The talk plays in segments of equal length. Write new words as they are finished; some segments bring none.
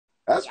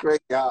That's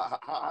great.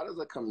 How does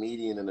a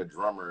comedian and a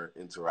drummer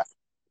interact?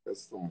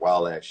 That's some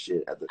wild ass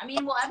shit. I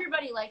mean, well,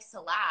 everybody likes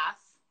to laugh,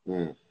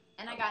 Mm.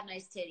 and I got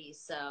nice titties,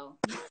 so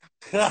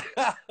it's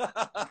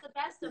the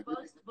best of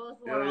both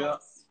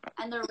worlds,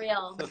 and they're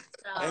real. So.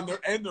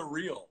 And they're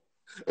real.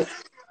 So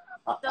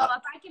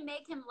if I can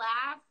make him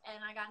laugh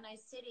and I got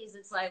nice titties,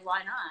 it's like, why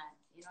not?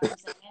 You know what I'm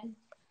saying?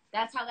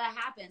 That's how that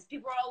happens.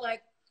 People are all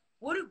like,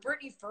 what do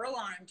Brittany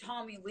Furlan and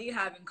Tommy Lee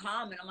have in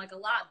common? I'm like, a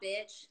lot,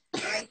 bitch.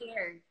 Right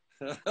here.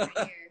 Right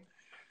here.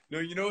 No,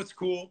 you know what's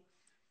cool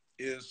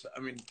is, I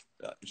mean,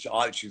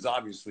 she's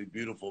obviously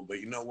beautiful, but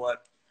you know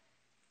what?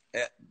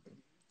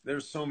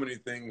 There's so many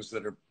things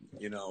that are,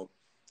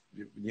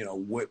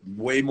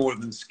 way more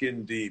than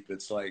skin deep.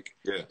 It's like,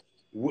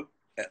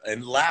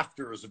 and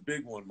laughter is a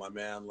big one, my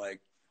man.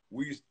 Like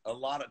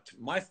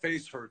my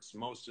face hurts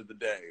most of the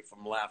day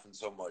from laughing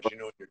so much. You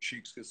know, your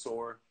cheeks get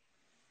sore.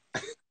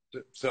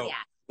 So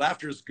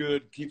laughter is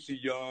good, keeps you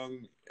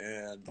young,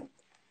 and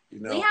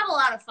we have a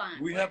lot of fun.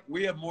 We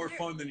have more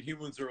fun than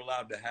humans are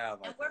allowed to have.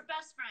 And we're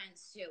best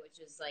friends too,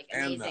 which is like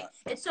amazing.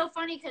 It's so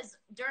funny because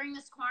during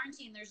this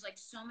quarantine, there's like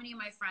so many of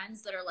my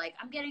friends that are like,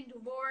 I'm getting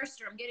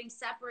divorced or I'm getting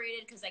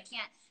separated because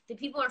the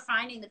people are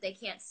finding that they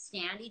can't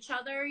stand each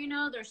other. You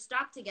know, they're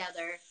stuck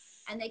together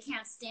and they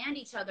can't stand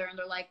each other, and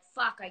they're like,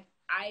 fuck,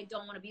 I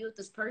don't want to be with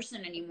this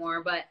person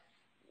anymore. But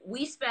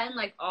we spend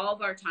like all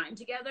of our time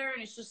together,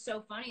 and it's just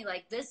so funny.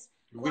 Like this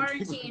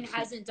quarantine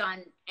hasn't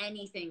done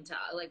anything to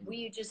like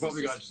we just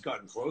just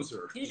gotten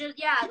closer.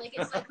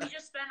 It's like we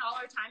just spend all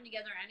our time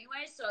together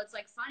anyway. So it's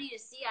like funny to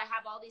see. I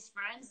have all these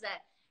friends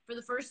that for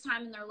the first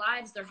time in their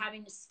lives they're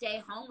having to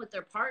stay home with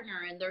their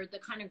partner, and they're the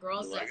kind of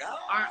girls that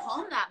aren't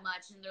home that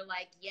much, and they're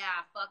like,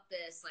 yeah, fuck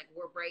this, like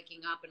we're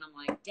breaking up. And I'm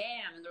like,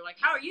 damn. And they're like,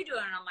 how are you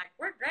doing? And I'm like,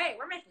 we're great,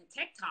 we're making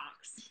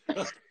TikToks.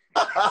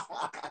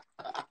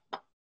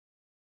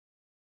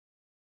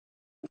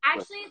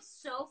 Actually, it's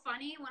so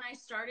funny. When I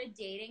started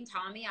dating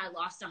Tommy, I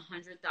lost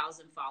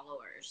 100,000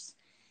 followers.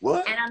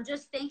 What? And I'm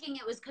just thinking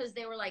it was because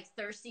they were like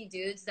thirsty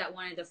dudes that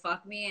wanted to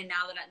fuck me. And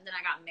now that then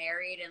I got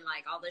married and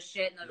like all this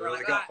shit, and they're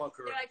like,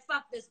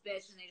 fuck this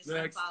bitch, and they just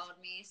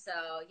unfollowed me. So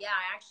yeah,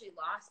 I actually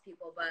lost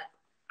people, but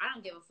I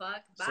don't give a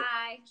fuck.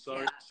 Bye.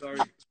 Sorry,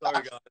 guys.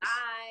 Bye.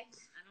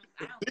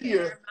 I don't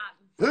care.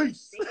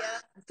 Peace.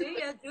 See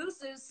ya.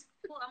 Deuces.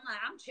 Well, I'm like,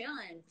 I'm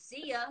chilling.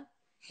 See ya,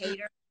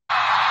 hater.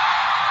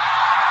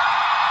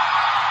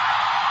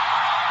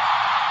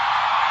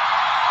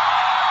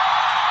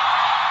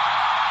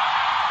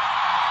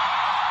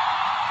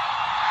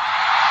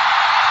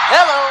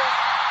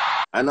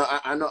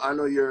 I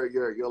know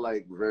you're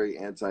like very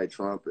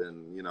anti-Trump,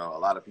 and a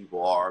lot of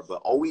people are,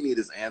 but all we need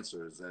is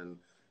answers, and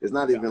it's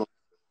not even like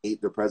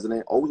hate the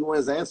president. All we want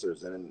is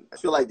answers, and I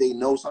feel like they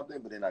know something,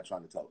 but they're not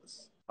trying to tell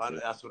us.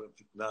 That's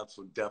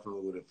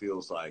definitely what it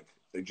feels like.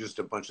 They're just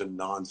a bunch of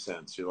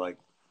nonsense. You're like,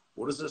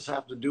 what does this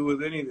have to do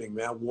with anything,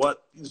 man?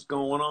 What is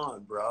going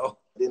on, bro?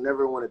 They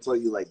never want to tell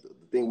you like the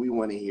thing we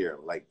want to hear,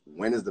 like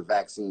when is the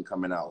vaccine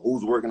coming out?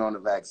 Who's working on the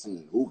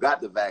vaccine? Who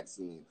got the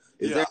vaccine?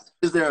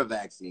 Is there a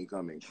vaccine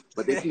coming?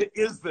 But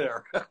is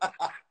there?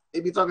 They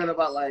be talking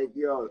about like,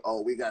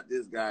 we got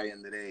this guy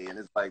in today, and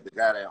it's like the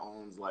guy that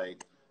owns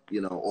like,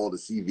 all the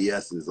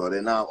CVS's, or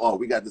they're now,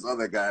 we got this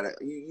other guy that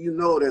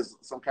there's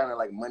some kind of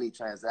like money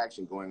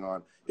transaction going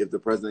on if the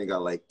president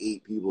got like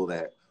 8 people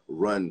that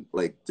run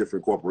like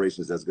different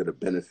corporations that's going to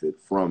benefit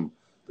from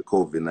the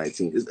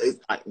COVID-19.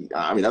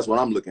 I mean, that's what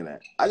I'm looking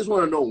at. I just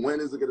want to know, when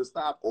is it going to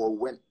stop, or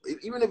when,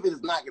 even if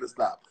it's not going to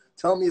stop,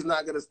 tell me it's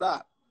not going to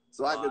stop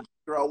so I can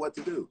figure out what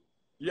to do.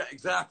 Yeah,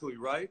 exactly,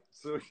 right?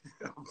 So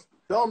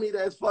tell me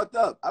that it's fucked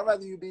up. I'd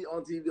rather you be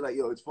on TV like,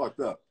 it's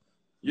fucked up.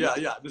 Yeah,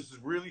 this is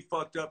really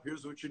fucked up.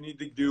 Here's what you need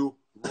to do.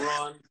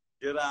 Run.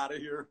 Get out of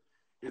here.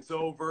 It's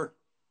over.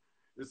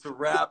 It's a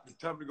wrap. It's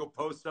time to go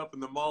post up in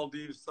the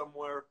Maldives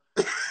somewhere.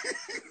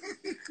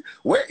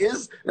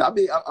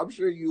 I'm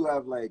sure you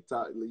have like,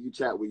 you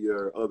chat with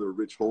your other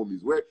rich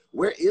homies.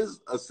 Where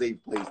is a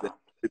safe place that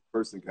this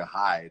person can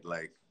hide?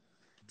 Like,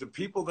 the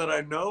people that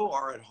I know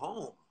are at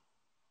home,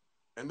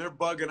 and they're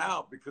bugging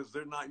out because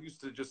they're not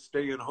used to just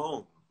staying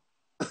home.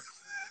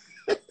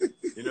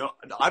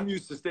 I'm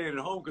used to staying at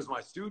home because my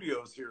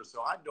studio's here,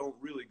 so I don't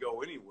really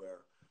go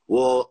anywhere.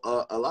 Well,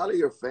 a lot of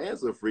your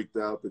fans are freaked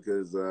out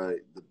because the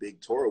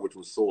big tour, which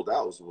was sold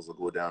out, was supposed to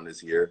go down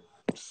this year.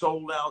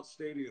 Sold out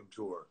stadium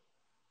tour.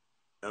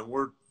 And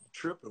we're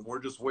tripping. We're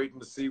just waiting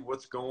to see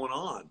what's going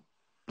on.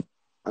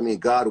 I mean,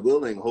 God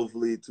willing,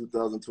 hopefully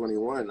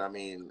 2021. I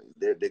mean,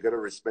 they're going to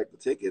respect the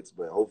tickets,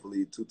 but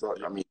hopefully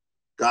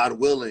God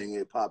willing,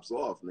 it pops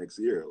off next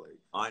year. Like,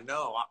 I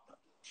know.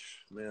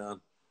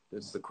 Man,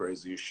 it's the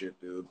craziest shit,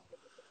 dude.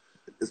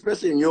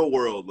 Especially in your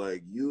world,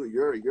 like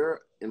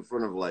you're in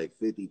front of like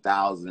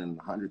 50,000,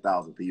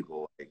 100,000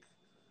 people. Like,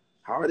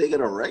 how are they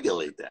going to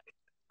regulate that?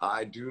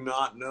 I do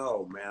not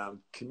know, man.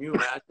 Can you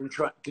imagine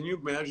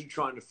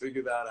trying to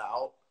figure that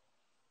out?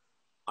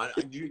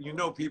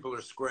 People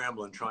are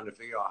scrambling trying to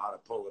figure out how to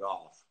pull it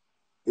off.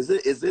 Is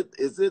it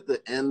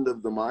the end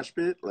of the mosh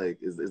pit? Like,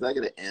 is that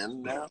going to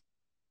end now?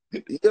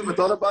 You ever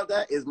thought about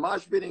that? Is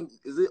mosh pitting,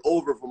 is it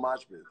over for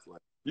mosh pits?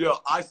 Like, yo,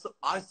 I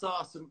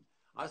saw some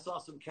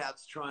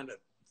cats trying to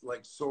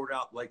like sort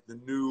out like the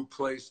new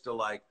place to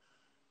like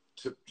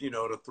to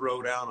to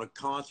throw down a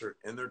concert,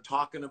 and they're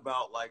talking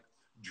about like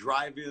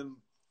drive-in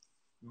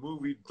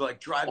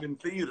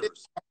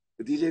theaters.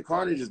 the DJ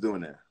Carnage is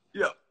doing that.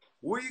 Yeah,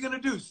 what are you gonna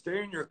do?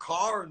 Stay in your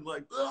car and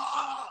like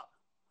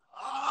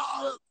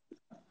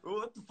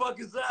what the fuck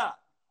is that?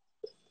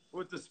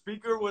 With the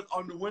speaker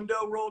on the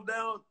window rolled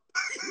down?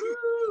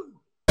 Woo!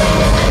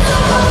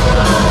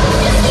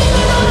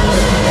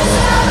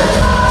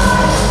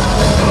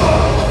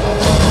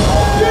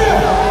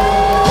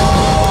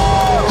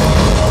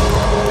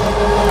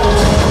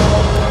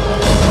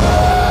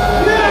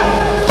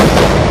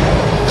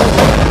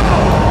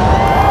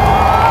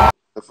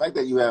 The fact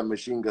that you have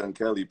Machine Gun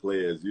Kelly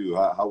play as you,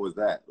 how was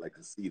that? Like,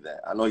 to see that?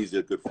 I know he's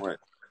your good friend.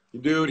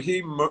 Dude,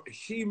 he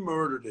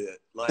murdered it.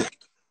 Like,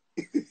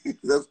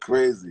 that's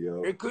crazy,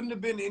 yo. It couldn't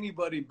have been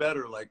anybody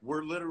better. Like,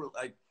 we're literally,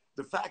 like,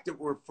 the fact that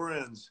we're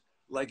friends,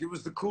 like, it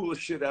was the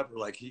coolest shit ever.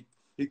 Like, he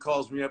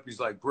calls me up. He's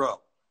like, bro,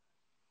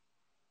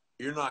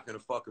 you're not going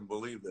to fucking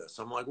believe this.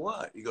 I'm like,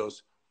 what? He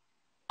goes,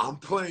 I'm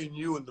playing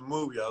you in the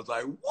movie. I was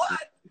like, what?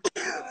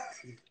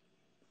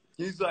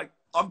 He's like,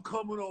 I'm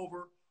coming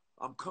over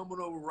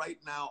right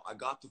now. I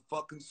got the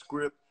fucking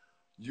script.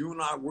 You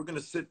and I, we're going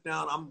to sit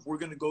down. We're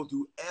going to go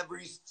through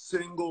every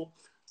single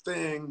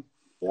thing.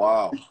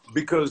 Wow.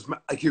 Because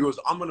he goes,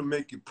 I'm going to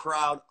make you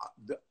proud.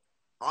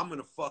 I'm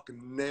going to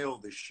fucking nail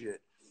this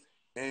shit.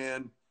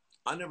 And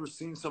I never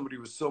seen somebody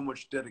with so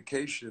much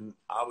dedication.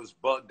 I was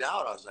bugged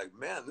out. I was like,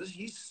 man,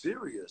 he's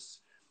serious.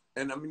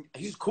 And I mean,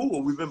 he's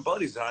cool. We've been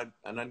buddies.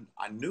 And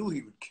I knew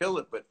he would kill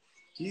it, but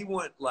he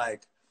went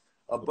like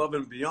above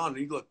and beyond.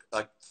 He looked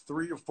like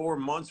 3 or 4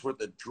 months worth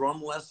of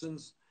drum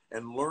lessons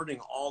and learning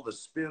all the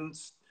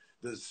spins,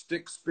 the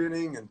stick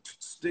spinning and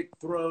stick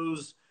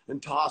throws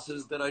and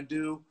tosses that I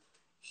do.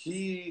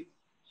 He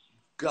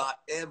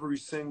got every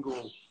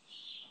single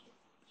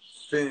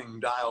thing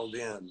dialed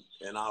in.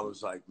 And I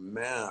was like,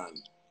 man,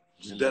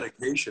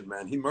 dedication,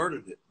 man. He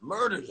murdered it.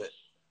 Murdered it.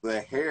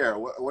 The hair.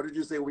 What did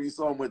you say when you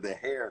saw him with the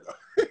hair?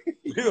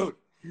 Dude.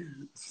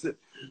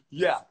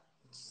 Yeah.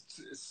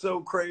 So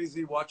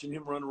crazy watching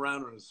him run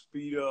around in a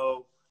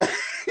Speedo.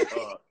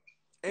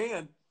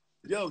 And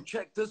yo,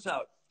 check this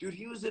out. Dude,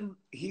 he was in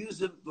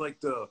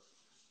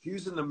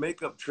the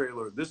makeup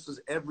trailer. This is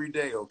every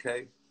day,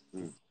 okay?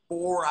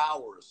 4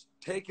 hours,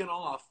 taking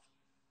off,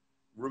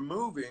 but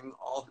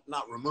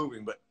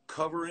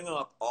covering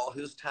up all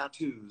his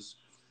tattoos,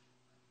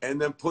 and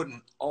then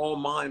putting all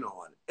mine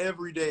on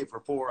every day for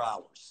 4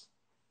 hours.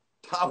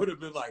 I would have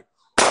been like,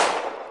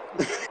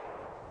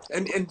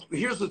 and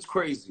here's what's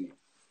crazy.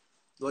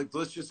 Like,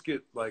 let's just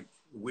get like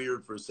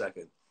weird for a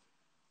second.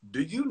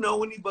 Do you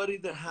know anybody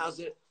that has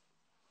it?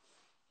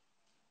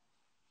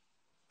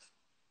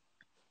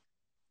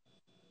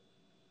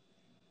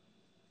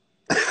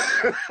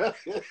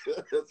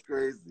 That's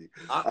crazy.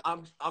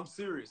 I'm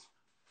serious.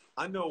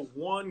 I know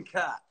one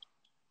cat,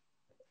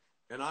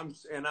 and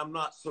I'm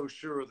not so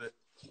sure that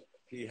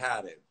he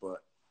had it,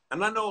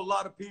 and I know a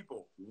lot of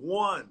people.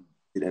 One.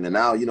 And then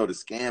now, the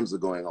scams are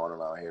going on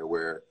around here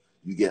where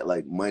you get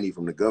like money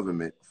from the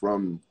government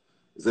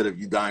instead of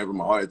you dying from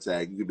a heart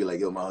attack, you could be like,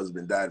 yo, my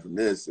husband died from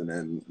this, and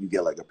then you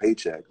get like a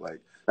paycheck. Like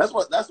that's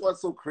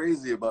what's so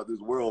crazy about this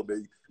world,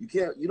 that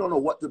you don't know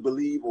what to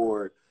believe,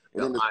 and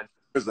then the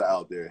numbers are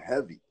out there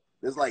heavy.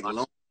 There's like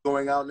loans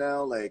going out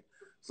now. Like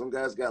some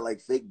guys got like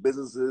fake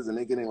businesses and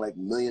they're getting like $1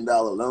 million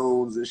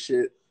loans and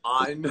shit.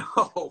 I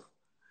know.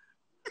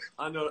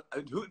 I'm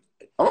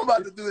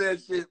about to do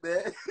that shit,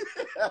 man.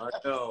 I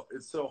know.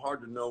 It's so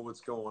hard to know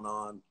what's going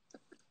on.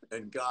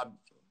 And God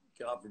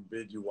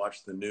forbid you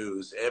watch the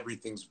news.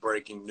 Everything's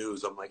breaking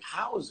news. I'm like,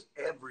 how is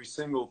every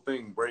single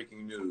thing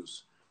breaking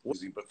news?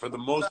 But for the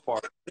most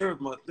part, there's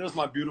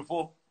my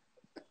beautiful.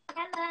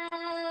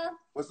 Hello.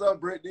 What's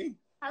up, Brittany?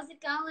 How's it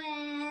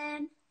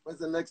going? When's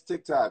the next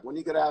TikTok? When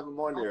you gonna have him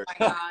on there? Oh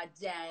my God,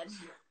 dead.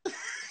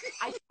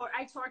 I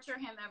torture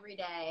him every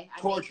day.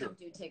 I make him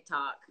do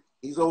TikTok.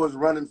 He's always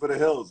running for the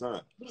hills,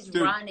 huh? He's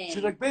running.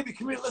 She's like, baby,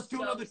 come here, let's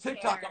do another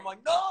TikTok. Scared. I'm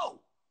like,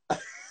 no. I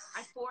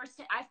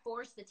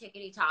forced the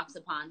tickety talks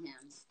upon him.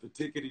 The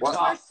tickety talks.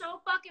 talks. Are so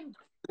fucking.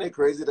 Isn't it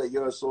crazy that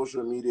you're a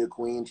social media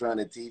queen trying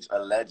to teach a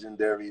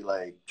legendary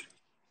like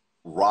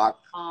rock?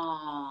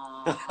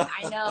 Oh,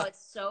 I know,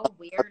 it's so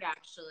weird.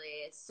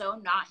 Actually, it's so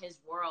not his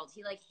world.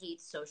 He like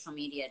hates social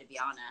media. To be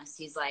honest,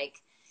 he's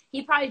like,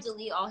 he'd probably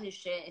delete all his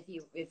shit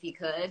if he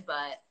could,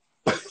 but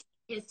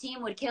his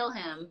team would kill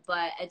him.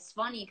 But it's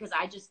funny because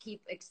I just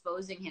keep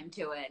exposing him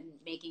to it and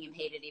making him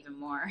hate it even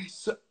more.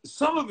 So,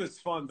 some of it's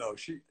fun though.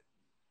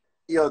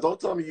 Yo, don't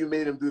tell me you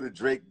made him do the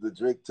Drake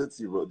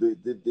Tootsie Roll.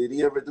 Did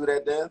he ever do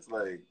that dance?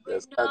 Like, no, I'm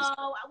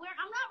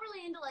not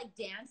really into like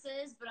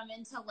dances, but I'm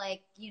into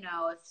like,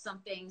 if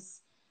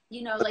something's,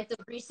 like the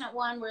recent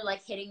one where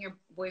like hitting your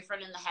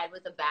boyfriend in the head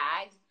with a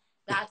bag.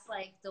 That's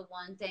like the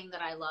one thing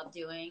that I love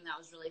doing. That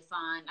was really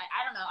fun.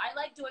 I don't know. I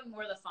like doing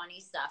more of the funny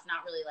stuff,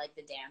 not really like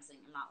the dancing.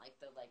 I'm not like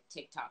the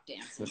TikTok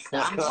dancing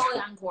stuff. I'm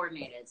totally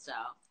uncoordinated. So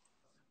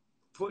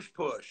push.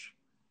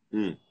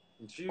 Mm.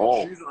 She's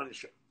on.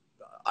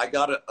 I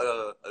got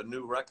a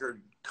new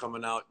record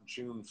coming out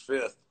June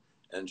 5th,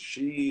 and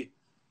she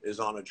is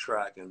on a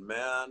track. And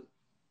man,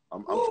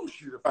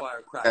 she's a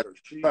firecracker. I'm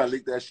trying to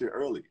leak that shit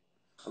early.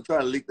 I'm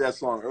trying to leak that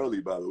song early,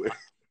 by the way.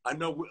 I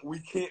know we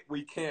can't.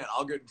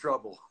 I'll get in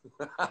trouble.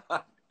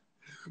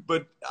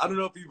 But I don't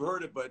know if you've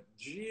heard it, but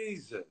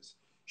Jesus,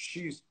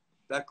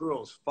 that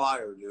girl's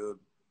fire, dude.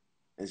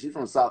 And she's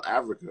from South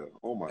Africa.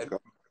 Oh my God.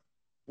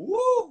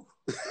 Woo!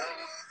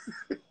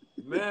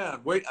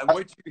 Man, wait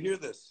till you hear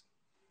this.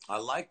 I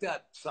like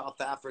that South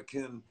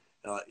African,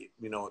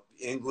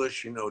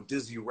 English,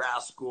 Dizzy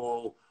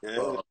Rascal.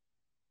 Yeah.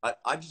 I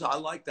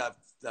like that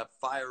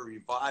fiery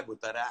vibe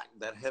with that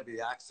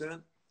heavy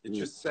accent. It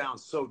just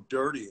sounds so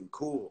dirty and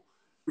cool.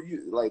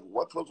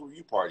 What clubs were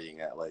you partying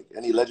at? Like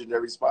any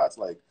legendary spots,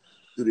 like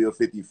Studio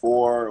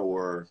 54,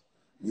 or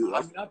you?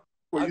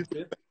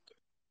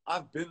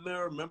 I've been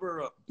there.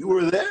 Remember? You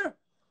were there?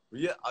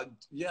 Yeah,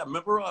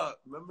 Remember?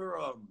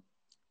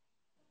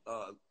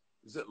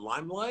 Is it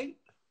Limelight?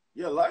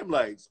 Yeah,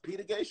 Limelight's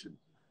Peter Gation.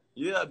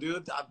 Yeah,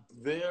 dude, I'm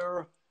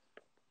there.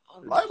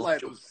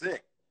 Limelight was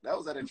sick. That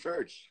was at a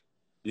church.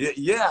 Yeah,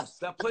 yes,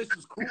 that place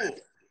was cool.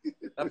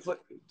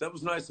 That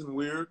was nice and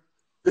weird.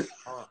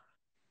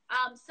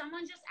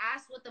 Someone just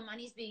asked what the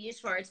money's being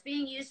used for. It's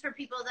being used for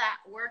people that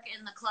work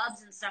in the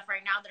clubs and stuff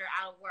right now that are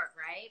out of work,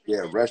 right?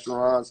 Yeah,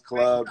 restaurants,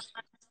 clubs.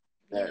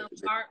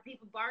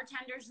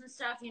 Bartenders and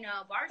stuff.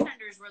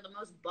 Bartenders were the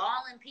most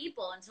balling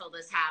people until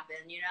this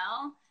happened. You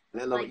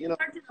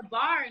worked at the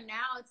bar, and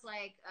now it's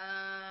like,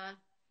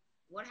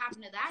 what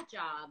happened to that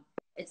job?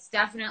 It's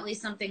definitely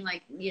something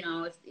like,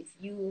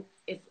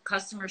 if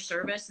customer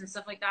service and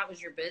stuff like that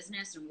was your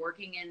business, and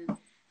working in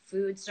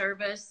food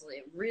service,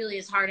 it really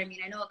is hard. I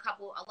mean, I know a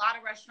lot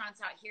of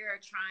restaurants out here are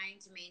trying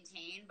to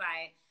maintain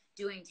by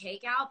doing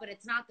takeout, but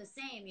it's not the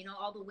same.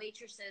 All the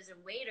waitresses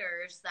and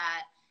waiters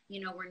that,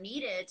 were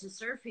needed to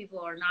serve people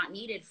are not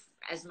needed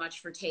as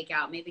much for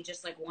takeout, maybe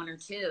just like one or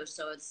two.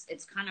 So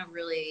it's kind of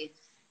really,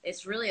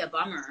 it's really a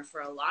bummer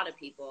for a lot of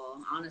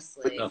people,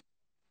 honestly.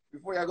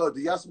 Before y'all go, do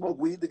y'all smoke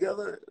weed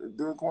together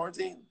during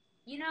quarantine?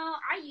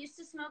 I used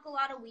to smoke a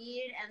lot of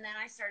weed, and then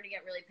I started to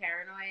get really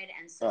paranoid,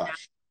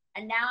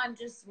 and now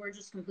we're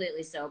just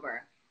completely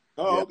sober.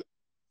 Oh, okay.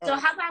 So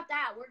how about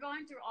that? We're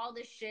going through all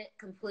this shit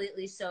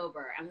completely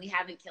sober, and we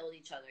haven't killed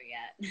each other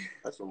yet.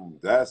 That's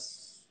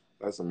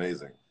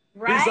amazing.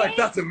 Right? He's like,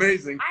 that's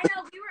amazing. I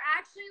know. We were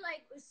actually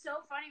it was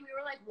so funny. We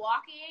were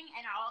walking,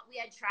 and we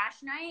had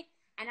trash night,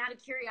 and out of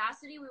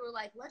curiosity, we were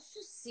like, let's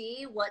just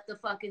see what the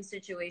fucking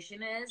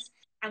situation is.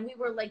 And we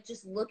were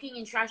just looking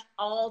in trash.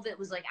 All of it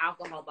was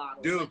alcohol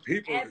bottles. Dude,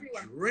 people are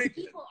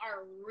drinking. People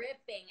are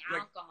ripping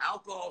alcohol.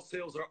 Alcohol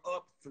sales are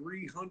up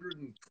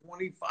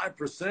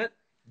 325%.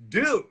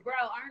 Dude. Bro,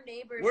 our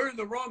neighbors. We're in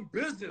the wrong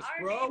business,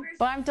 bro.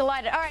 Well, I'm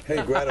delighted. All right.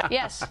 Hey, Greta.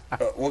 Yes.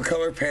 What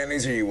color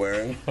panties are you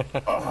wearing?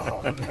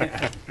 Oh,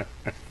 man.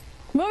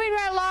 Moving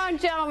right along,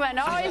 gentlemen.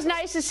 Always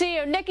nice to see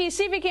you. Nikki,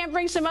 see if you can't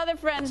bring some other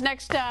friends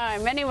next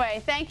time.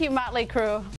 Anyway, thank you, Motley Crew.